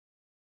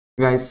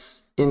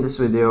Guys, in this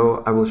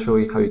video, I will show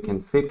you how you can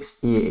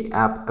fix EA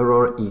app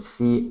error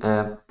EC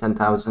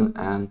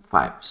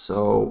 10005.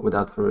 So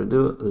without further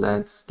ado,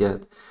 let's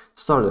get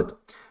started.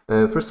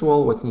 First of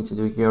all, what you need to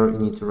do here, you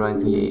need to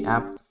run EA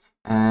app,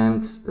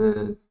 and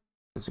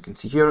as you can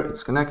see here,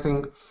 it's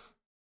connecting.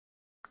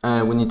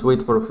 We need to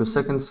wait for a few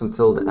seconds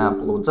until the app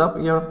loads up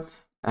here,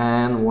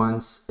 and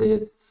once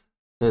it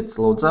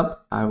loads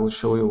up, I will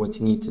show you what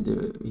you need to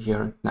do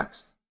here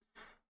next.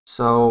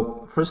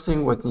 So first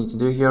thing what you need to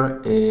do here,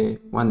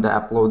 when the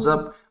app loads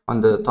up,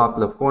 on the top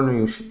left corner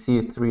you should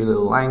see three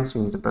little lines.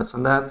 You need to press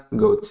on that,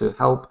 go to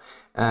help,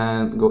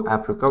 and go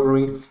app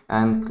recovery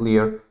and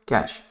clear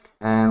cache.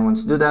 And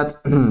once you do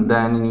that,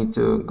 then you need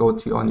to go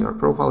to on your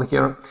profile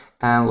here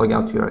and log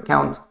out to your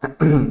account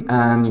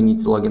and you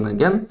need to log in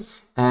again.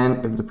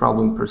 And if the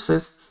problem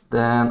persists,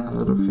 then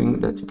another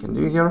thing that you can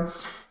do here,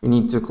 you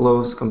need to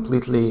close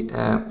completely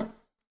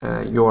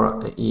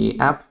your EA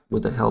app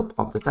with the help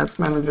of the task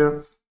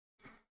manager.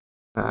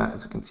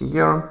 As you can see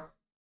here,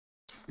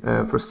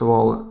 first of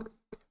all,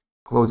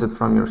 close it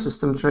from your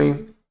system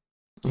tray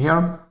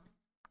here,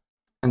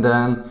 and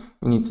then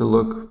you need to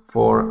look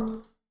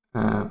for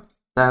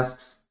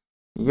tasks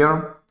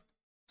here.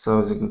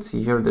 So as you can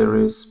see here, there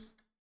is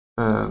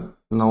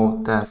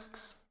no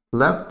tasks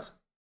left.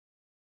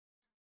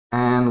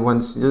 And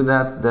once you do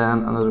that,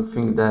 then another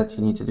thing that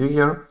you need to do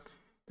here,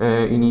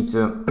 you need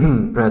to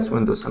press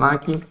Windows and I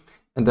key,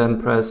 and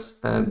then press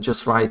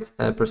just write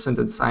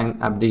 %sign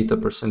app data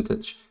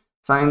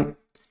 %sign,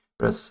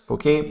 press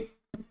OK,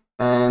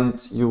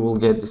 and you will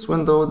get this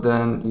window.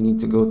 Then you need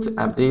to go to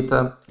app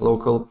data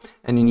local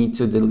and you need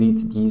to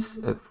delete these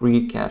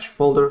three cache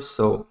folders.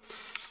 So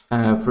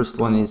first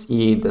one is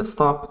EA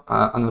desktop,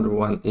 another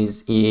one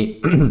is EA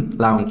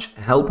launch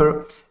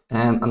helper,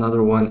 and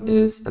another one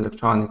is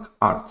electronic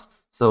arts.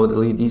 So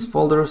delete these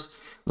folders,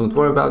 don't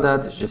worry about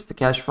that, it's just the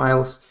cache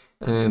files.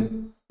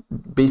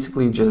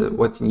 Basically, just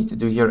what you need to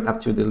do here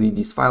after you delete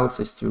these files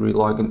is to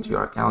relog into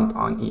your account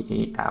on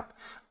EA app.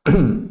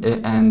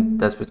 And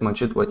that's pretty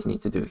much it, what you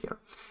need to do here.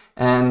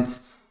 And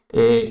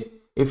if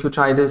you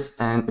try this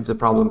and if the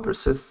problem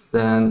persists,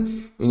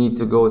 then you need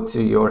to go to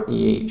your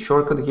EA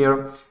shortcut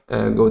here,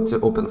 go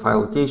to open file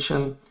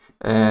location,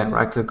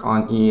 right click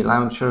on EA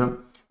launcher,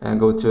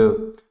 go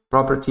to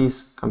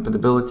properties,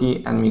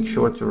 compatibility, and make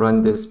sure to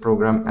run this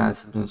program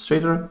as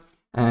administrator.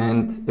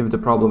 And if the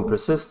problem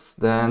persists,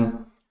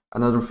 then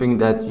another thing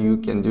that you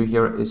can do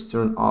here is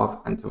turn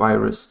off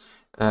antivirus,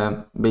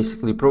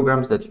 basically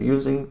programs that you're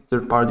using,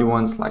 third-party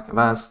ones like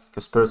Avast,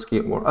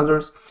 Kaspersky, or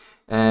others.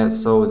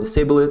 So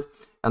disable it,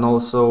 and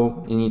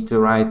also you need to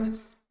write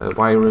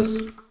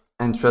virus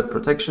and threat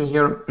protection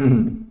here.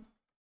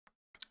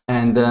 And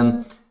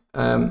then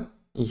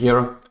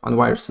here on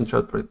virus and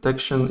threat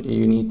protection,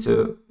 you need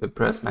to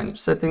press manage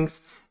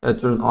settings,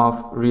 turn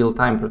off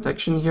real-time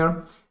protection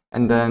here.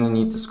 And then you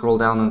need to scroll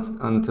down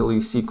until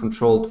you see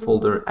controlled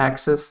folder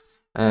access.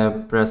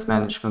 Press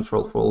manage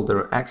controlled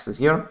folder access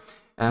here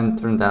and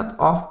turn that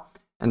off.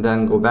 And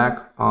then go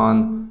back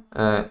on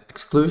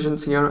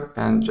exclusions here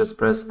and just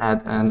press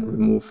add and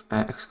remove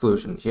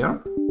exclusion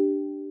here.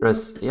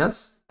 Press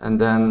yes,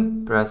 and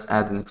then press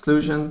add an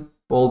exclusion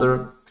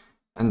folder.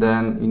 And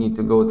then you need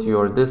to go to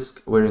your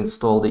disk where you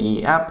install the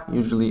EA app,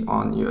 usually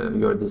on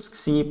your disk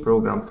C,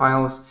 program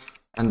files.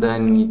 And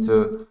then you need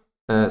to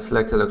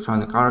select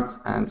electronic arts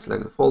and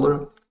select the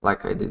folder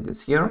like I did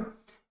this here.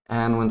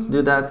 And once you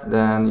do that,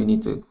 then you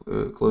need to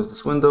close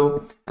this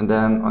window, and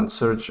then on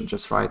search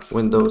just write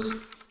Windows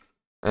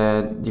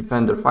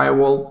Defender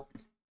Firewall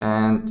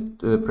and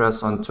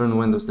press on turn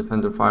Windows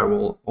Defender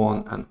Firewall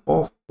on and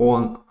off,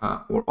 on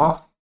or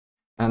off,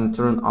 and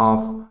turn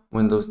off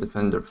Windows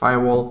Defender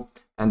Firewall.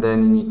 And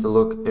then you need to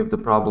look if the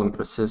problem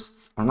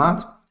persists or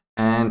not.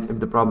 And if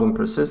the problem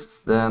persists,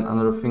 then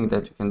another thing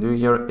that you can do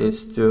here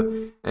is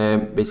to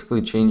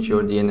basically change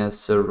your DNS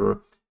server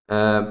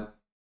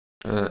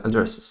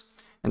addresses.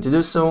 And to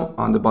do so,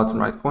 on the bottom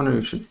right corner,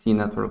 you should see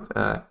network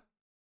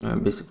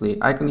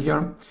basically icon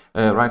here.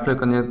 Right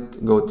click on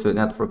it, go to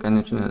network and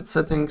internet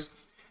settings,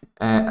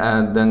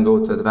 and then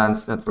go to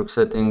advanced network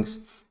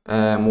settings,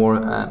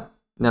 more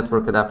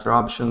network adapter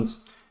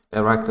options.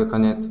 Right click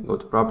on it, go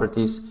to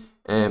properties.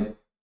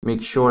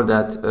 Make sure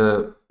that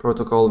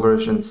protocol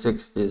version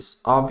 6 is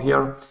off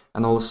here,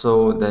 and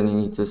also then you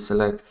need to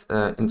select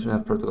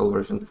internet protocol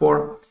version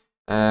 4.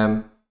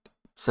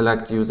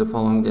 Select use the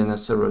following DNS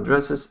server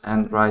addresses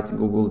and write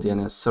Google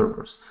DNS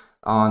servers.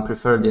 On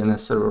preferred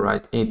DNS server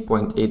write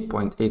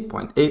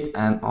 8.8.8.8,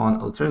 and on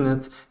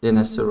alternate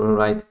DNS server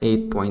write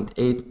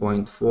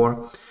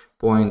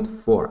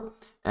 8.8.4.4.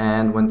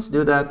 And once you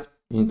do that,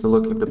 you need to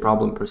look if the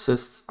problem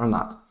persists or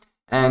not.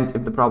 And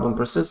if the problem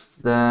persists,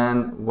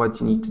 then what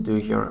you need to do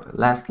here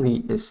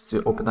lastly is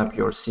to open up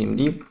your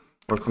CMD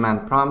or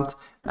command prompt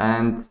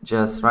and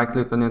just right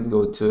click on it,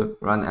 go to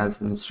run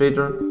as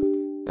administrator,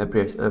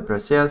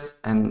 press yes,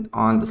 and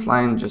on this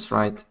line just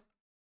write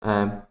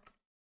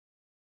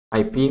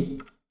IP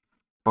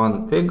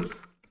config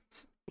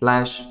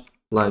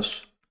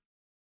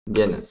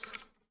 //DNS,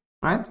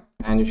 right?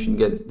 And you should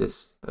get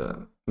this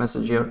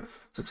message here,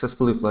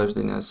 successfully flushed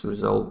DNS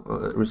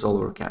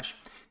resolver cache.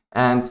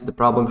 And the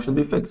problem should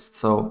be fixed.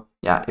 So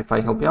yeah, if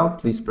I help you out,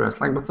 please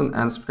press like button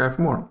and subscribe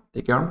for more.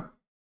 Take care.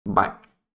 Bye.